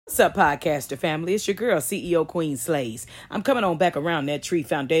What's up, podcaster family? It's your girl, CEO Queen Slays. I'm coming on back around that tree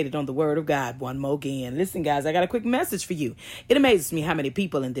founded on the word of God one more again. Listen, guys, I got a quick message for you. It amazes me how many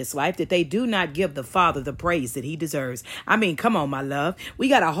people in this life that they do not give the Father the praise that he deserves. I mean, come on, my love. We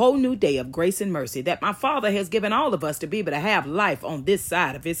got a whole new day of grace and mercy that my Father has given all of us to be able to have life on this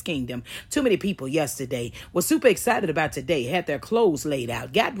side of his kingdom. Too many people yesterday were super excited about today, had their clothes laid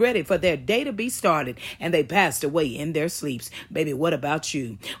out, got ready for their day to be started, and they passed away in their sleeps. Baby, what about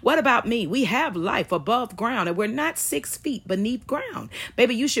you? What about me? We have life above ground and we're not 6 feet beneath ground.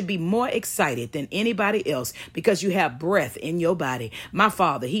 Baby, you should be more excited than anybody else because you have breath in your body. My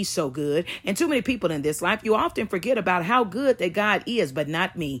Father, he's so good. And too many people in this life, you often forget about how good that God is, but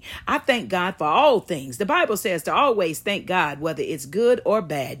not me. I thank God for all things. The Bible says to always thank God, whether it's good or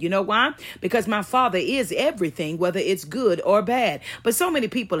bad. You know why? Because my Father is everything, whether it's good or bad. But so many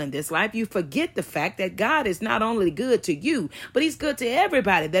people in this life, you forget the fact that God is not only good to you, but he's good to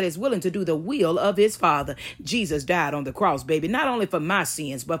everybody that is willing to do the will of his Father. Jesus died on the cross, baby, not only for my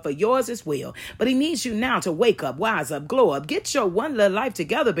sins, but for yours as well. But he needs you now to wake up, wise up, glow up, get your one little life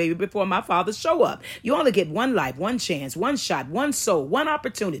together, baby, before my Father show up. You only get one life, one chance, one shot, one soul, one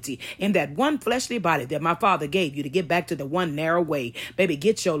opportunity in that one fleshly body that my Father gave you to get back to the one narrow way. Baby,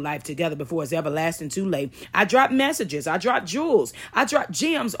 get your life together before it's everlasting too late. I drop messages, I drop jewels, I drop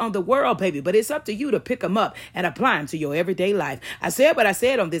gems on the world, baby, but it's up to you to pick them up and apply them to your everyday life. I said what I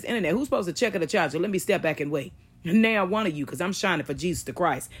said on this internet. Who's supposed to check the charger? Let me step back and wait. Now one of you, because I'm shining for Jesus the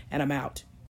Christ, and I'm out.